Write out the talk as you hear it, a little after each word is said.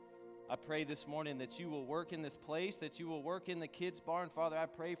I pray this morning that you will work in this place, that you will work in the kids' barn. Father, I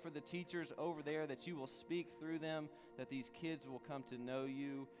pray for the teachers over there, that you will speak through them, that these kids will come to know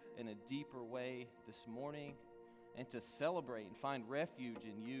you in a deeper way this morning, and to celebrate and find refuge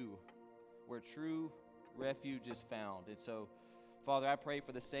in you, where true refuge is found. And so, Father, I pray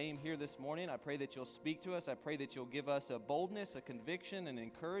for the same here this morning. I pray that you'll speak to us. I pray that you'll give us a boldness, a conviction, an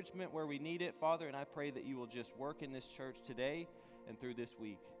encouragement where we need it, Father. And I pray that you will just work in this church today and through this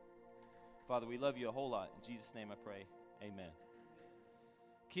week. Father, we love you a whole lot. In Jesus' name I pray, amen.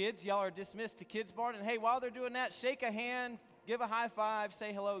 Kids, y'all are dismissed to Kids Barn. And hey, while they're doing that, shake a hand, give a high five,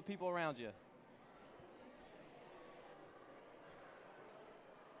 say hello to people around you.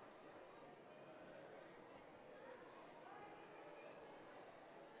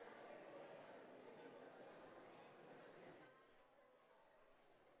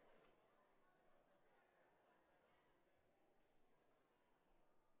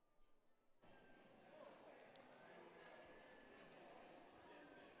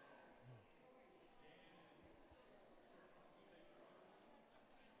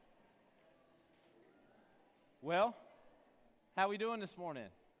 Well, how we doing this morning?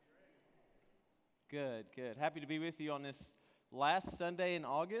 Good, good. Happy to be with you on this last Sunday in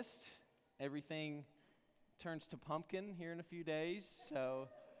August. Everything turns to pumpkin here in a few days. So,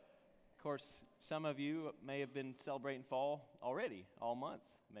 of course, some of you may have been celebrating fall already, all month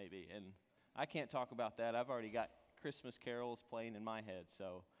maybe. And I can't talk about that. I've already got Christmas carols playing in my head.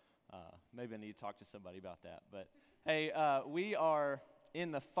 So maybe I need to talk to somebody about that. But hey, we are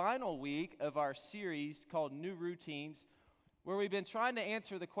in the final week of our series called New Routines, where we've been trying to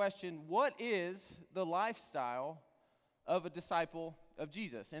answer the question, what is the lifestyle of a disciple of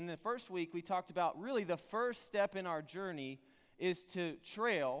Jesus? And in the first week, we talked about really the first step in our journey is to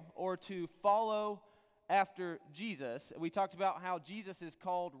trail or to follow after Jesus. We talked about how Jesus is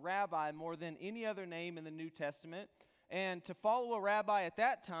called rabbi more than any other name in the New Testament. And to follow a rabbi at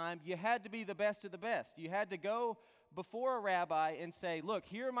that time, you had to be the best of the best. You had to go before a rabbi and say, look,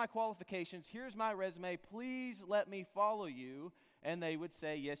 here are my qualifications, here's my resume, please let me follow you. And they would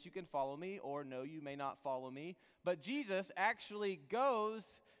say, yes, you can follow me, or no, you may not follow me. But Jesus actually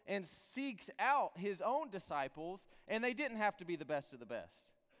goes and seeks out his own disciples, and they didn't have to be the best of the best.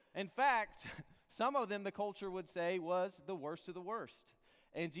 In fact, some of them, the culture would say, was the worst of the worst.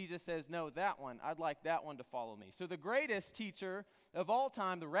 And Jesus says, no, that one, I'd like that one to follow me. So the greatest teacher of all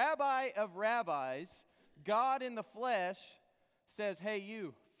time, the rabbi of rabbis, God in the flesh, says, hey,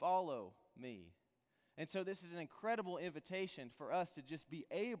 you, follow me. And so this is an incredible invitation for us to just be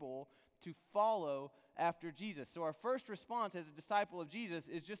able to follow after Jesus. So our first response as a disciple of Jesus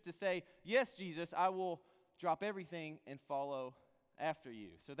is just to say, yes, Jesus, I will drop everything and follow after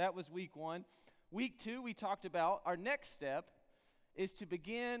you. So that was week 1. Week 2, we talked about our next step is to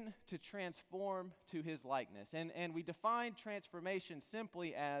begin to transform to his likeness. And we defined transformation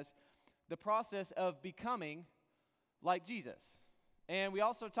simply as the process of becoming like Jesus. And we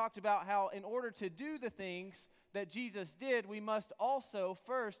also talked about how in order to do the things that Jesus did, we must also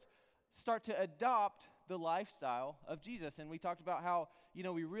first start to adopt the lifestyle of Jesus. And we talked about how,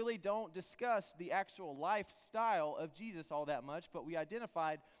 we really don't discuss the actual lifestyle of Jesus all that much, but we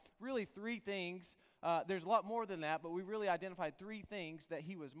identified really 3 things. There's a lot more than that, but we really identified 3 things that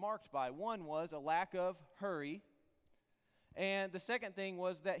he was marked by. One was a lack of hurry. And the second thing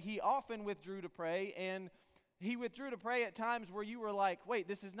was that he often withdrew to pray, and he withdrew to pray at times where you were like, wait,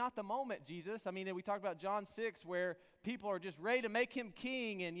 this is not the moment, Jesus. I mean, we talked about John 6 where people are just ready to make him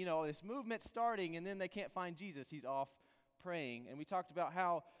king, and, this movement's starting, and then they can't find Jesus. He's off praying. And we talked about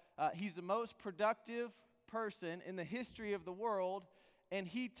how he's the most productive person in the history of the world, and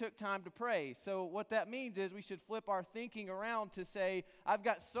he took time to pray. So what that means is we should flip our thinking around to say, I've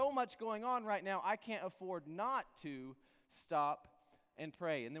got so much going on right now, I can't afford not to stop and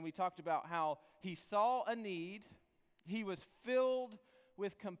pray. And then we talked about how he saw a need, he was filled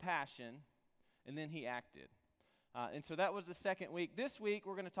with compassion, and then he acted. And so that was the second week. This week,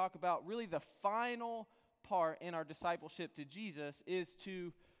 we're going to talk about really the final part in our discipleship to Jesus is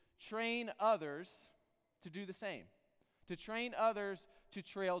to train others to do the same. To train others to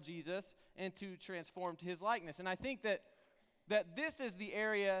trail Jesus and to transform to his likeness. And I think that this is the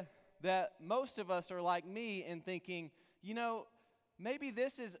area that most of us are like me in thinking, maybe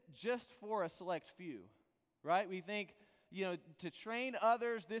this is just for a select few, right? We think, to train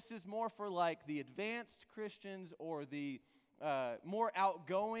others, this is more for like the advanced Christians or the more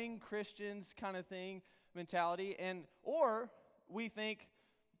outgoing Christians kind of thing, mentality. Or we think,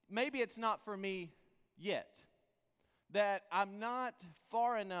 maybe it's not for me yet. That I'm not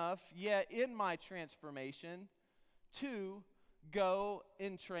far enough yet in my transformation to go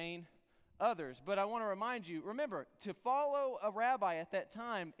and train others. But I want to remind you, remember, to follow a rabbi at that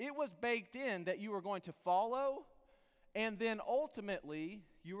time, it was baked in that you were going to follow, and then ultimately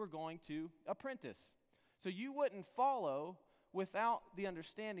you were going to apprentice. So you wouldn't follow without the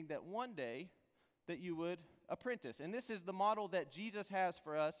understanding that one day that you would apprentice. And this is the model that Jesus has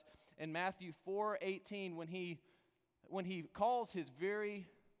for us in Matthew 4:18 when he calls his very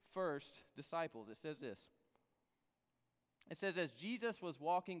first disciples. It says this. It says, as Jesus was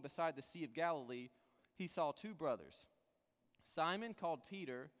walking beside the Sea of Galilee, he saw two brothers, Simon called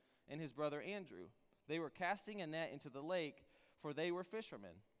Peter and his brother Andrew. They were casting a net into the lake, for they were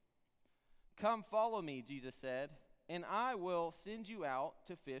fishermen. Come follow me, Jesus said, and I will send you out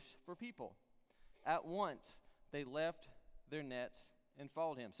to fish for people. At once they left their nets and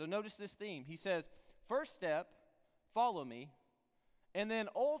followed him. So notice this theme. He says, first step, follow me, and then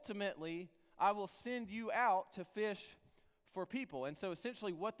ultimately I will send you out to fish for people. And so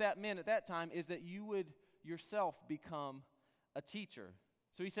essentially what that meant at that time is that you would yourself become a teacher.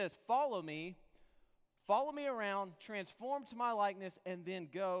 So he says, follow me around, transform to my likeness, and then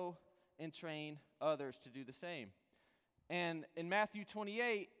go and train others to do the same. And in Matthew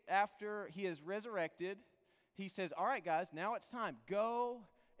 28, after he is resurrected, he says, all right, guys, now it's time. Go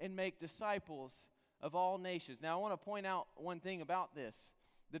and make disciples of all nations. Now, I want to point out one thing about this.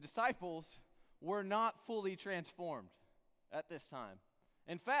 The disciples were not fully transformed at this time.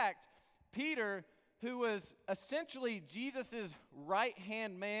 In fact, Peter, who was essentially Jesus'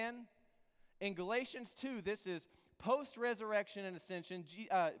 right-hand man, in Galatians 2, this is post-resurrection and ascension,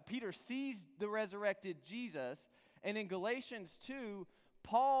 Peter sees the resurrected Jesus, and in Galatians 2,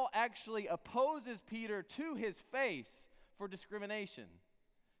 Paul actually opposes Peter to his face for discrimination.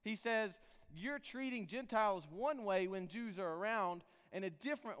 He says, you're treating Gentiles one way when Jews are around and a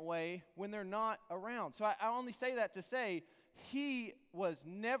different way when they're not around. So I only say that to say he was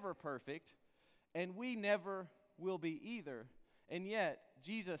never perfect, and we never will be either. And yet,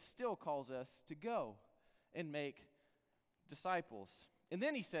 Jesus still calls us to go and make disciples. And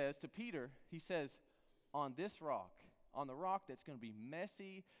then he says to Peter, he says, on this rock, on the rock that's going to be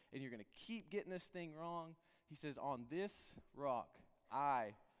messy and you're going to keep getting this thing wrong, he says, on this rock,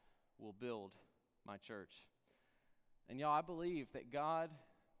 I will build my church. And y'all, I believe that God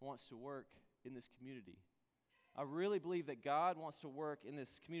wants to work in this community. I really believe that God wants to work in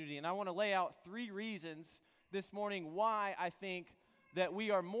this community. And I want to lay out 3 reasons this morning why I think that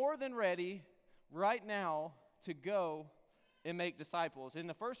we are more than ready right now to go and make disciples. And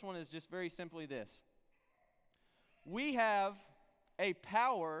the first one is just very simply this. We have a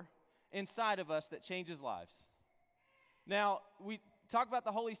power inside of us that changes lives. Now, we talk about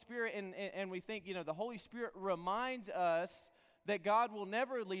the Holy Spirit and we think, the Holy Spirit reminds us that God will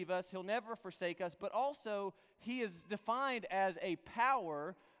never leave us, He'll never forsake us, but also He is defined as a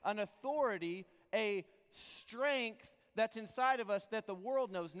power, an authority, a strength that's inside of us that the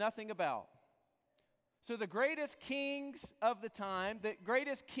world knows nothing about. So the greatest kings of the time, the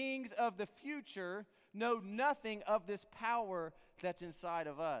greatest kings of the future know nothing of this power that's inside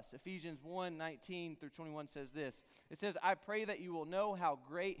of us. Ephesians 1:19 through 21 says this. It says, I pray that you will know how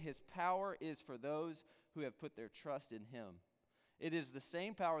great His power is for those who have put their trust in Him. It is the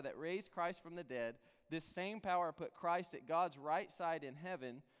same power that raised Christ from the dead. This same power put Christ at God's right side in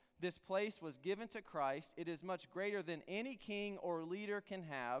heaven. This place was given to Christ. It is much greater than any king or leader can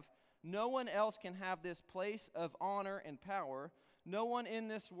have. No one else can have this place of honor and power. No one in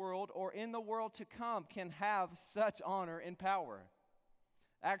this world or in the world to come can have such honor and power.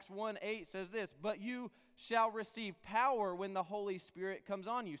 Acts 1:8 says this, but you shall receive power when the Holy Spirit comes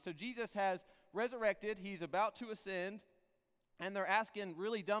on you. So Jesus has resurrected. He's about to ascend. And they're asking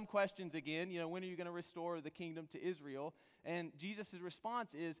really dumb questions again. When are you going to restore the kingdom to Israel? And Jesus'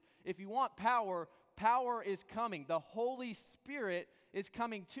 response is, if you want power, power is coming. The Holy Spirit is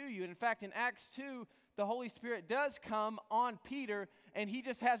coming to you. And in fact, in Acts 2, the Holy Spirit does come on Peter, and he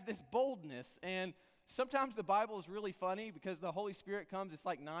just has this boldness. And sometimes the Bible is really funny because the Holy Spirit comes, it's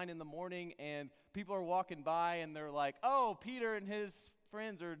like 9 in the morning, and people are walking by, and they're like, oh, Peter and his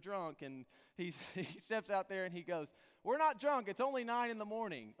friends are drunk. And he steps out there, and he goes, we're not drunk. It's only 9 in the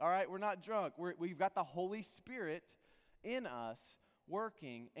morning. All right, we're not drunk. We've got the Holy Spirit in us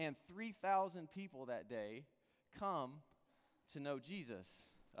working, and 3,000 people that day come to know Jesus.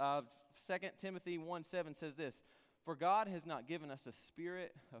 2 Timothy 1:7 says this, for God has not given us a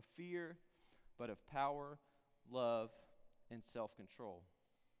spirit of fear, but of power, love, and self-control.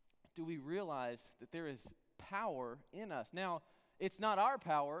 Do we realize that there is power in us? Now, it's not our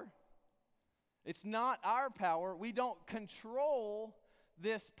power. It's not our power. We don't control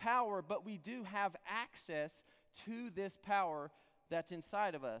this power, but we do have access to this power that's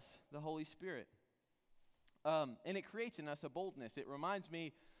inside of us, the Holy Spirit. And it creates in us a boldness. It reminds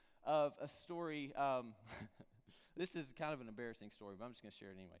me of a story. This is kind of an embarrassing story, but I'm just going to share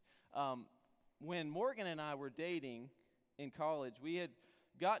it anyway. When Morgan and I were dating in college, we had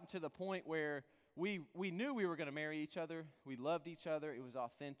gotten to the point where we knew we were going to marry each other. We loved each other. It was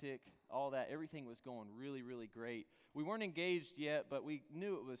authentic, all that. Everything was going really, really great. We weren't engaged yet, but we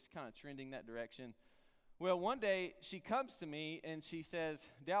knew it was kind of trending that direction. Well, one day she comes to me and she says,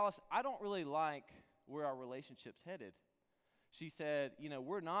 Dallas, I don't really like where our relationship's headed. She said,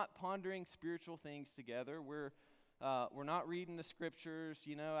 we're not pondering spiritual things together. We're not reading the scriptures.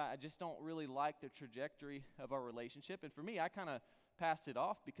 I just don't really like the trajectory of our relationship. And for me, I kind of passed it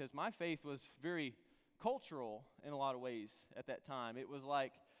off because my faith was very cultural in a lot of ways at that time. It was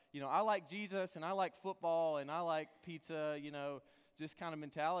like, I like Jesus and I like football and I like pizza, just kind of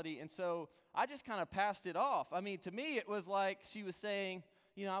mentality. And so I just kind of passed it off. I mean, to me, it was like she was saying,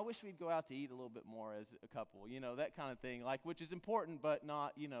 I wish we'd go out to eat a little bit more as a couple, that kind of thing, like, which is important, but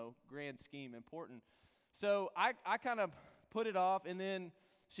not, grand scheme important. So I kind of put it off, and then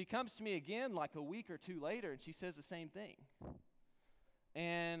she comes to me again like a week or two later, and she says the same thing.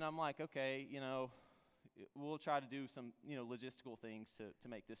 And I'm like, okay, we'll try to do some, logistical things to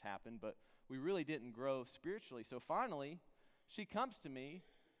make this happen, but we really didn't grow spiritually. So finally, she comes to me,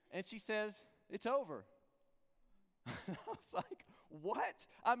 and she says, it's over. I was like, what?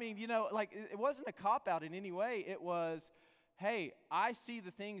 I mean, it wasn't a cop-out in any way. It was, hey, I see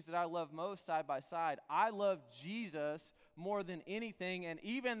the things that I love most side by side. I love Jesus more than anything, and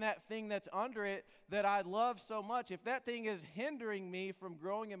even that thing that's under it that I love so much, if that thing is hindering me from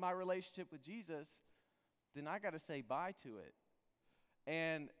growing in my relationship with Jesus, then I got to say bye to it.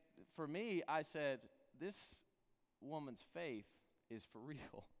 And for me, I said, this woman's faith is for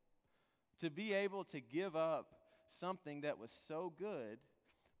real. To be able to give up something that was so good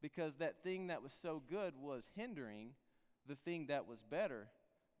because that thing that was so good was hindering the thing that was better,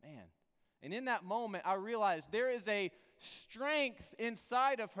 man. And in that moment, I realized there is a strength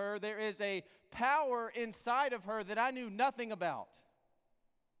inside of her. There is a power inside of her that I knew nothing about.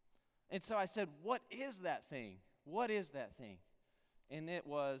 And so I said, what is that thing? What is that thing? And it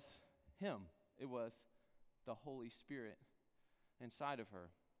was Him. It was the Holy Spirit inside of her.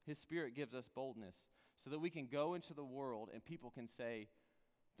 His Spirit gives us boldness so that we can go into the world and people can say,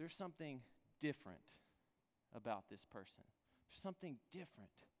 there's something different about this person. There's something different.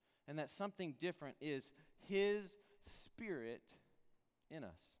 And that something different is His Spirit in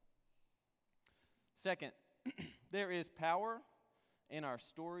us. Second, there is power in our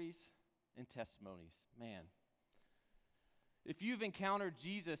stories and testimonies. Man, if you've encountered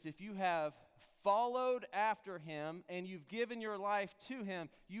Jesus, if you have followed after Him and you've given your life to Him,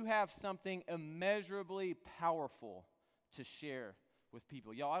 you have something immeasurably powerful to share with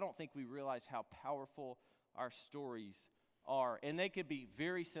people. Y'all, I don't think we realize how powerful our stories are. And they could be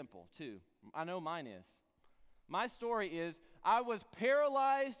very simple, too. I know mine is. My story is, I was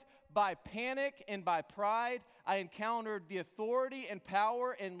paralyzed by panic and by pride. I encountered the authority and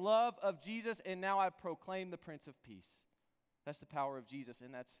power and love of Jesus, and now I proclaim the Prince of Peace. That's the power of Jesus,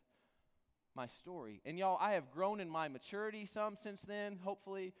 and that's my story. And y'all, I have grown in my maturity some since then,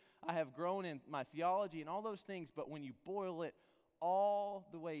 hopefully. I have grown in my theology and all those things, but when you boil it all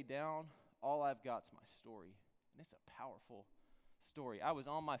the way down, all I've got is my story. And it's a powerful story. I was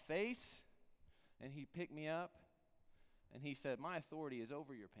on my face, and He picked me up, and He said, my authority is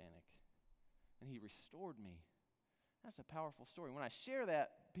over your panic. And He restored me. That's a powerful story. When I share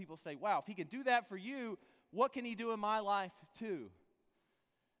that, people say, wow, if He can do that for you, what can He do in my life too?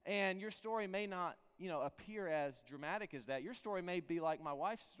 And your story may not, appear as dramatic as that. Your story may be like my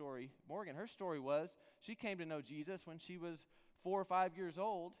wife's story, Morgan. Her story was she came to know Jesus when she was 4 or 5 years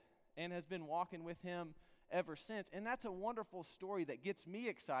old and has been walking with Him ever since. And that's a wonderful story that gets me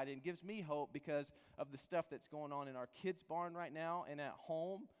excited and gives me hope because of the stuff that's going on in our kids' barn right now and at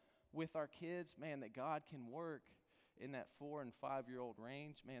home with our kids. Man, that God can work in that 4 and 5-year-old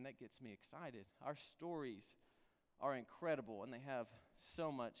range. Man, that gets me excited. Our stories are incredible and they have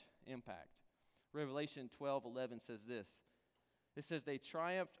so much impact. Revelation 12:11 says this. It says, they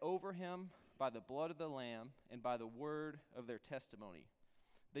triumphed over him by the blood of the Lamb and by the word of their testimony.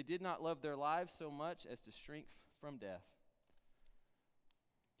 They did not love their lives so much as to shrink from death.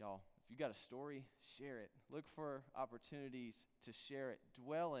 Y'all, if you got a story, share it. Look for opportunities to share it.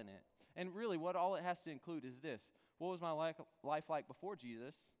 Dwell in it. And really, what all it has to include is this. What was my life like before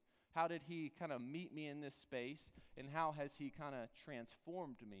Jesus? How did He kind of meet me in this space? And how has He kind of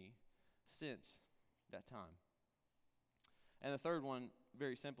transformed me since that time? And the third one,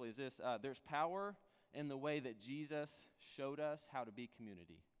 very simply, is this. There's power in the way that Jesus showed us how to be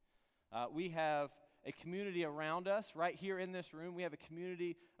community. We have a community around us right here in this room. We have a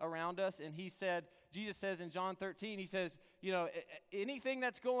community around us, and Jesus says in John 13, he says, anything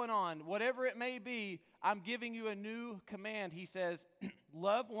that's going on, whatever it may be, I'm giving you a new command. He says,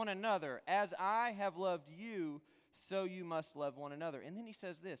 love one another. As I have loved you, so you must love one another. And then he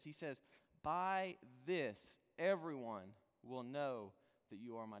says this, he says, by this, everyone will know that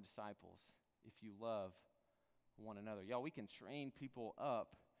you are my disciples if you love one another. Y'all, we can train people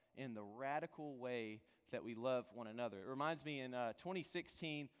up in the radical way that we love one another. It reminds me in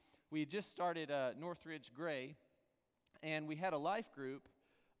 2016, we had just started Northridge Gray, and we had a life group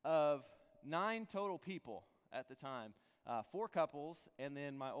of 9 total people at the time, 4 couples, and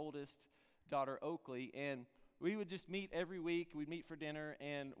then my oldest daughter, Oakley, and we would just meet every week. We'd meet for dinner,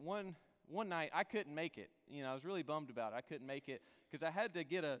 and one night I couldn't make it. I was really bummed about it. I couldn't make it because I had to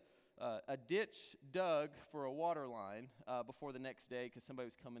get a ditch dug for a water line before the next day because somebody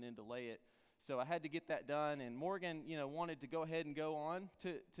was coming in to lay it. So I had to get that done, and Morgan, wanted to go ahead and go on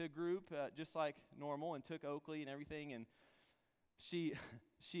to group just like normal and took Oakley and everything, and she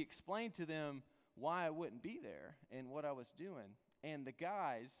explained to them why I wouldn't be there and what I was doing. And the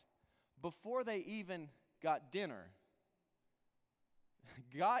guys, before they even got dinner,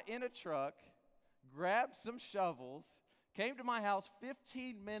 got in a truck, grabbed some shovels, came to my house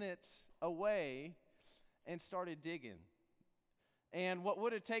 15 minutes away, and started digging. And what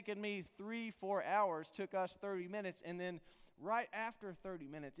would have taken me 3-4 hours took us 30 minutes, and then right after 30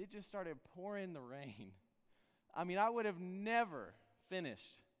 minutes, it just started pouring the rain. I mean, I would have never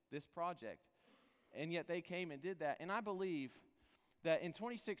finished this project, and yet they came and did that. And I believe that in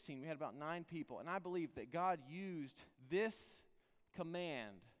 2016, we had about 9 people, and I believe that God used this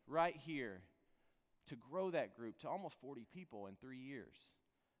command right here to grow that group to almost 40 people in 3 years.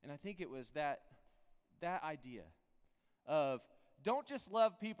 And I think it was that idea of don't just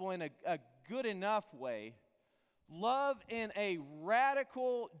love people in a good enough way, love in a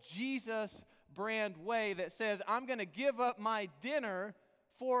radical Jesus brand way that says, I'm going to give up my dinner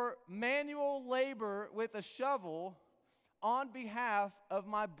for manual labor with a shovel on behalf of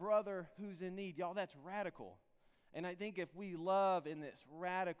my brother who's in need. Y'all, that's radical. And I think if we love in this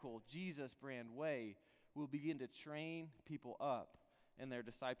radical Jesus brand way, we'll begin to train people up in their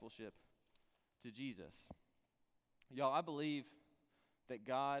discipleship to Jesus. Y'all, I believe that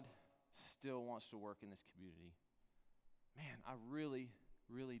God still wants to work in this community. Man, I really,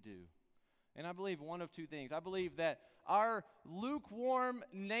 really do. And I believe one of 2 things. I believe that our lukewarm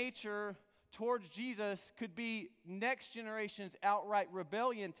nature towards Jesus could be next generation's outright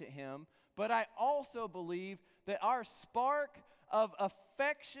rebellion to him, but I also believe that our spark of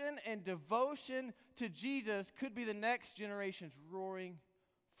affection and devotion to Jesus could be the next generation's roaring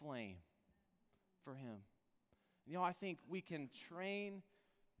flame for him. I think we can train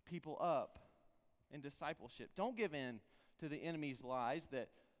people up in discipleship. Don't give in to the enemy's lies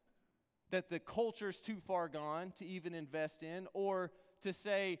that the culture's too far gone to even invest in, or to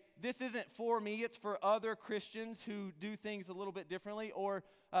say, this isn't for me, it's for other Christians who do things a little bit differently, or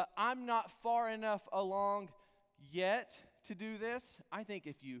I'm not far enough along yet to do this. I think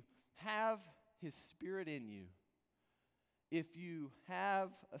if you have his Spirit in you, if you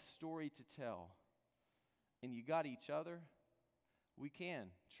have a story to tell, and you got each other, we can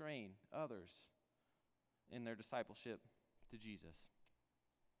train others in their discipleship to Jesus.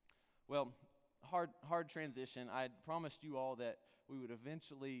 Well, hard transition. I promised you all that we would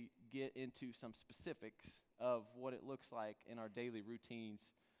eventually get into some specifics of what it looks like in our daily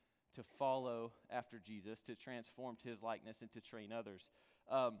routines to follow after Jesus, to transform to his likeness, and to train others.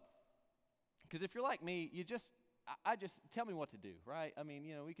 Because if you're like me, I just tell me what to do, right? I mean,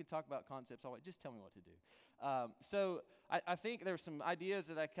 we can talk about concepts all the way. Just tell me what to do. So I think there's some ideas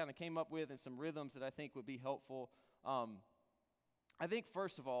that I kind of came up with and some rhythms that I think would be helpful. I think,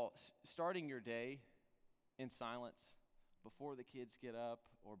 first of all, starting your day in silence before the kids get up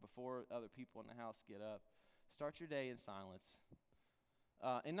or before other people in the house get up, start your day in silence.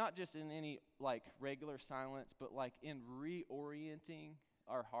 And not just in any, regular silence, but, in reorienting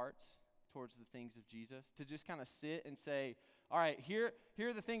our hearts towards the things of Jesus, to just kind of sit and say, all right, here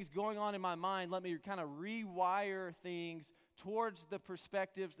are the things going on in my mind. Let me kind of rewire things towards the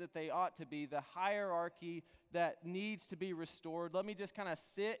perspectives that they ought to be, the hierarchy that needs to be restored. Let me just kind of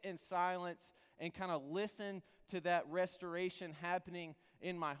sit in silence and kind of listen to that restoration happening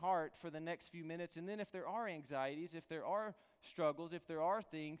in my heart for the next few minutes. And then if there are anxieties, if there are struggles, if there are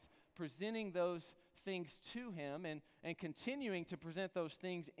things, presenting those things to him and continuing to present those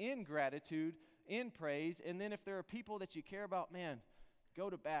things in gratitude, in praise. And then if there are people that you care about, man, go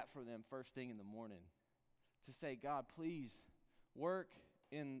to bat for them first thing in the morning to say, God, please work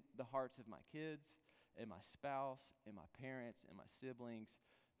in the hearts of my kids and my spouse and my parents and my siblings,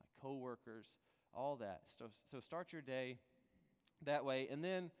 my coworkers, all that. So start your day that way, and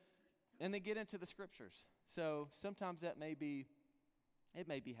then get into the scriptures. So sometimes it may be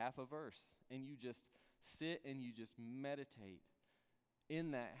half a verse, and you just sit and you just meditate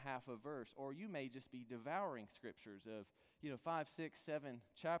in that half a verse, or you may just be devouring scriptures of 5, 6, 7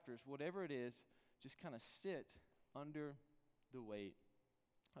 chapters, whatever it is. Just kind of sit under the weight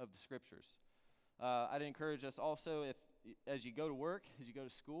of the scriptures. I'd encourage us also, if as you go to work, as you go to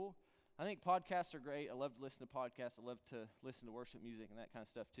school, I think podcasts are great. I love to listen to podcasts. I love to listen to worship music and that kind of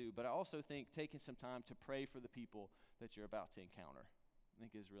stuff too. But I also think taking some time to pray for the people that you're about to encounter, I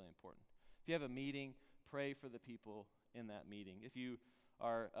think is really important. If you have a meeting, pray for the people in that meeting. If you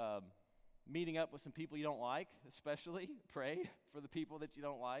are meeting up with some people you don't like, especially, pray for the people that you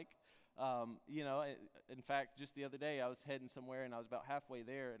don't like. In fact, just the other day, I was heading somewhere, and I was about halfway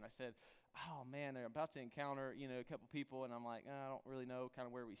there, and I said, oh, man, they're about to encounter, a couple people, and I'm like, I don't really know kind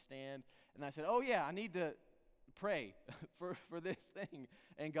of where we stand. And I said, oh, yeah, I need to pray for this thing.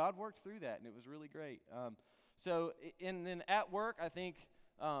 And God worked through that, and it was really great. And then at work, I think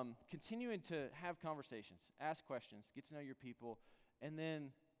continuing to have conversations, ask questions, get to know your people, and then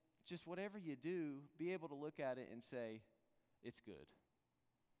just whatever you do, be able to look at it and say, it's good.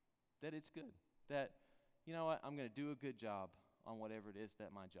 That it's good. That, you know what, I'm going to do a good job on whatever it is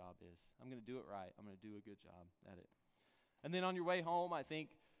that my job is. I'm going to do it right. I'm going to do a good job at it. And then on your way home, I think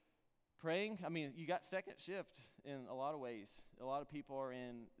praying, you got second shift in a lot of ways. A lot of people are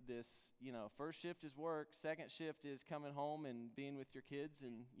in this, first shift is work, second shift is coming home and being with your kids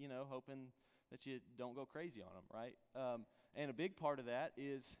and, hoping that you don't go crazy on them, right? And a big part of that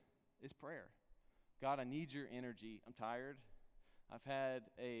is prayer. God, I need your energy. I'm tired. I've had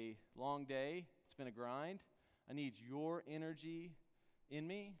a long day. It's been a grind. I need your energy in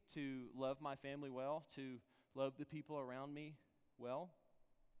me to love my family well, to love the people around me well.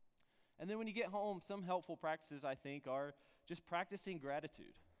 And then when you get home, some helpful practices, I think, are just practicing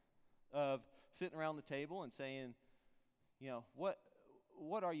gratitude, of sitting around the table and saying,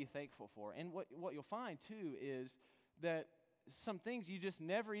 what are you thankful for? And what you'll find, too, is that some things you just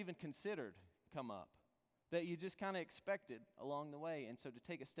never even considered come up, that you just kind of expected along the way. And so to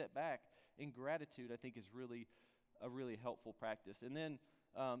take a step back in gratitude, I think, is really a really helpful practice. And then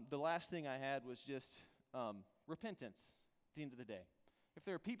the last thing I had was just repentance at the end of the day. If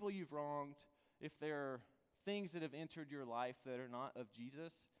there are people you've wronged, if there are things that have entered your life that are not of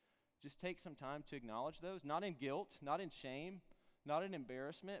Jesus, just take some time to acknowledge those, not in guilt, not in shame, not in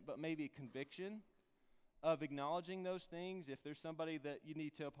embarrassment, but maybe conviction of acknowledging those things. If there's somebody that you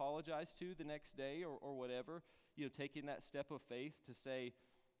need to apologize to the next day or whatever, taking that step of faith to say,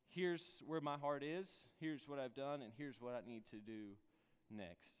 here's where my heart is, here's what I've done, and here's what I need to do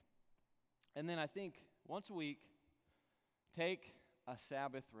next. And then I think once a week, take a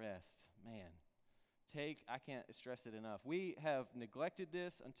Sabbath rest. Man, I can't stress it enough. We have neglected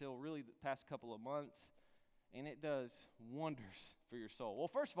this until really the past couple of months, and it does wonders for your soul. Well,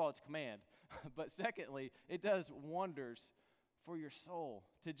 first of all, it's a command, but secondly, it does wonders for your soul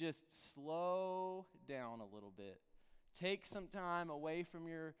to just slow down a little bit. Take some time away from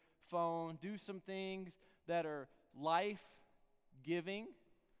your phone. Do some things that are life-giving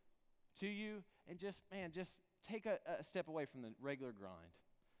to you, and just take a step away from the regular grind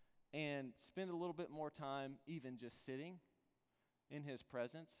and spend a little bit more time even just sitting in his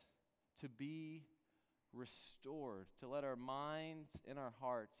presence to be restored, to let our minds and our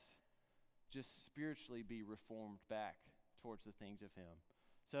hearts just spiritually be reformed back towards the things of him.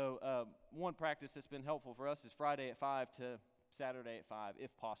 So one practice that's been helpful for us is Friday at 5 to Saturday at 5,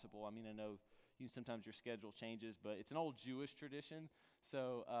 if possible. I know sometimes your schedule changes, but it's an old Jewish tradition.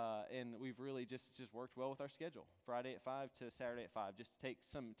 So, and we've really just worked well with our schedule. Friday at 5 to Saturday at 5. Just take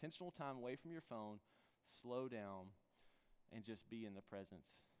some intentional time away from your phone, slow down, and just be in the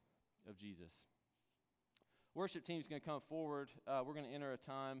presence of Jesus. Worship team's going to come forward. We're going to enter a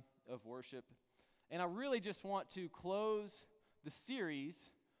time of worship. And I really just want to close the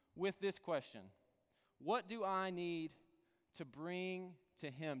series with this question. What do I need to bring to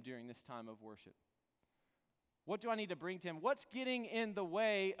him during this time of worship? What do I need to bring to him? What's getting in the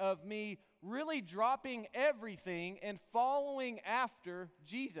way of me really dropping everything and following after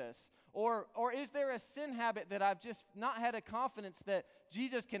Jesus? Or is there a sin habit that I've just not had a confidence that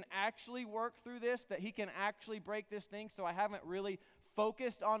Jesus can actually work through this, that he can actually break this thing, so I haven't really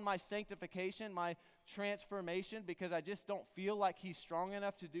focused on my sanctification, my transformation, because I just don't feel like he's strong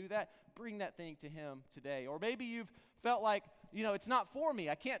enough to do that? Bring that thing to him today. Or maybe you've felt like, it's not for me.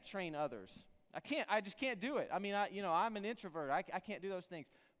 I can't train others. I just can't do it. I mean, I'm an introvert. I can't do those things.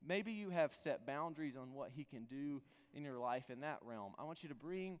 Maybe you have set boundaries on what he can do in your life in that realm. I want you to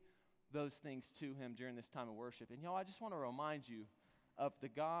bring those things to him during this time of worship. And y'all, I just want to remind you of the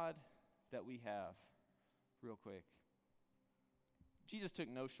God that we have real quick. Jesus took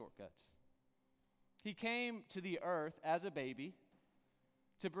no shortcuts. He came to the earth as a baby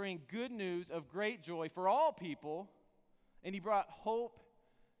to bring good news of great joy for all people, and he brought hope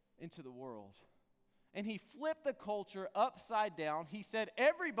into the world. And he flipped the culture upside down. He said,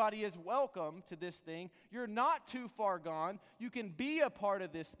 everybody is welcome to this thing. You're not too far gone. You can be a part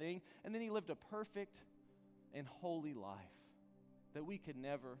of this thing. And then he lived a perfect and holy life that we could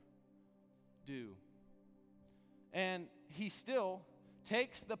never do. And he still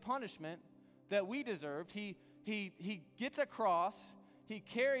takes the punishment that we deserved. He gets a cross, he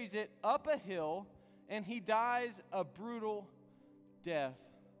carries it up a hill, and he dies a brutal death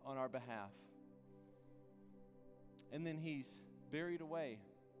on our behalf. And then he's buried away,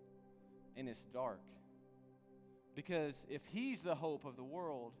 and it's dark. Because if he's the hope of the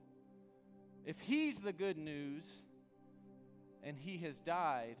world, if he's the good news, and he has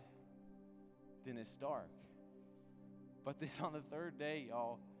died, then it's dark. But then on the third day,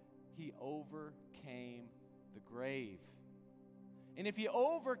 y'all, he overcame the grave. And if he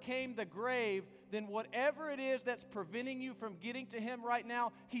overcame the grave, then whatever it is that's preventing you from getting to him right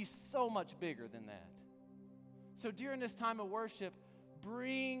now, he's so much bigger than that. So during this time of worship,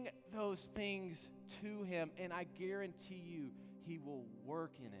 bring those things to him, and I guarantee you he will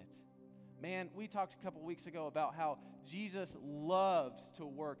work in it. Man, we talked a couple weeks ago about how Jesus loves to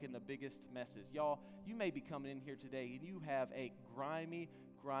work in the biggest messes. Y'all, you may be coming in here today and you have a grimy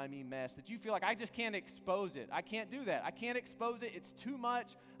mess that you feel like, I just can't expose it. I can't do that. I can't expose it. It's too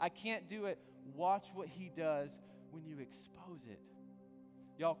much. I can't do it. Watch what he does when you expose it.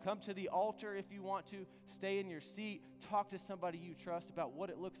 Y'all, come to the altar if you want to. Stay in your seat. Talk to somebody you trust about what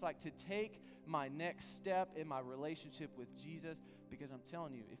it looks like to take my next step in my relationship with Jesus. Because I'm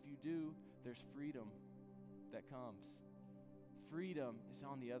telling you, if you do, there's freedom that comes. Freedom is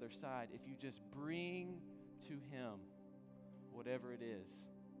on the other side if you just bring to him whatever it is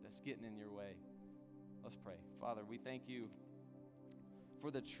that's getting in your way. Let's pray. Father, we thank you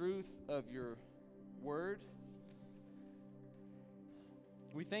for the truth of your word.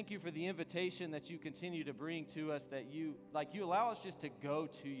 We thank you for the invitation that you continue to bring to us, that you allow us just to go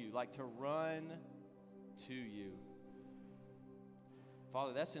to you, like to run to you.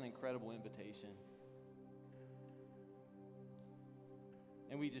 Father, that's an incredible invitation.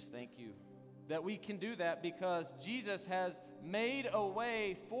 And we just thank you that we can do that because Jesus has made a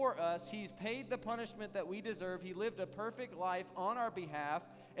way for us. He's paid the punishment that we deserve. He lived a perfect life on our behalf,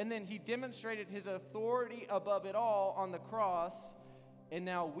 and then he demonstrated his authority above it all on the cross. And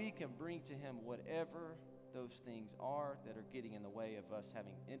now we can bring to him whatever those things are that are getting in the way of us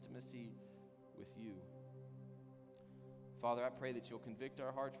having intimacy with you. Father, I pray that you'll convict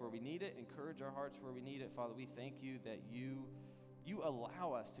our hearts where we need it, encourage our hearts where we need it. Father, we thank you that you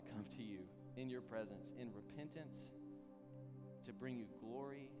allow us to come to you in your presence, in repentance, to bring you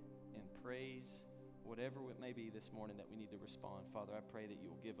glory and praise, whatever it may be this morning that we need to respond. Father, I pray that you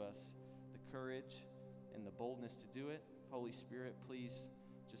will give us the courage and the boldness to do it. Holy Spirit, please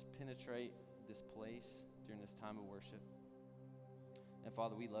just penetrate this place during this time of worship. And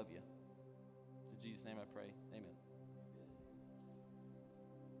Father, we love you. It's in Jesus' name I pray. Amen.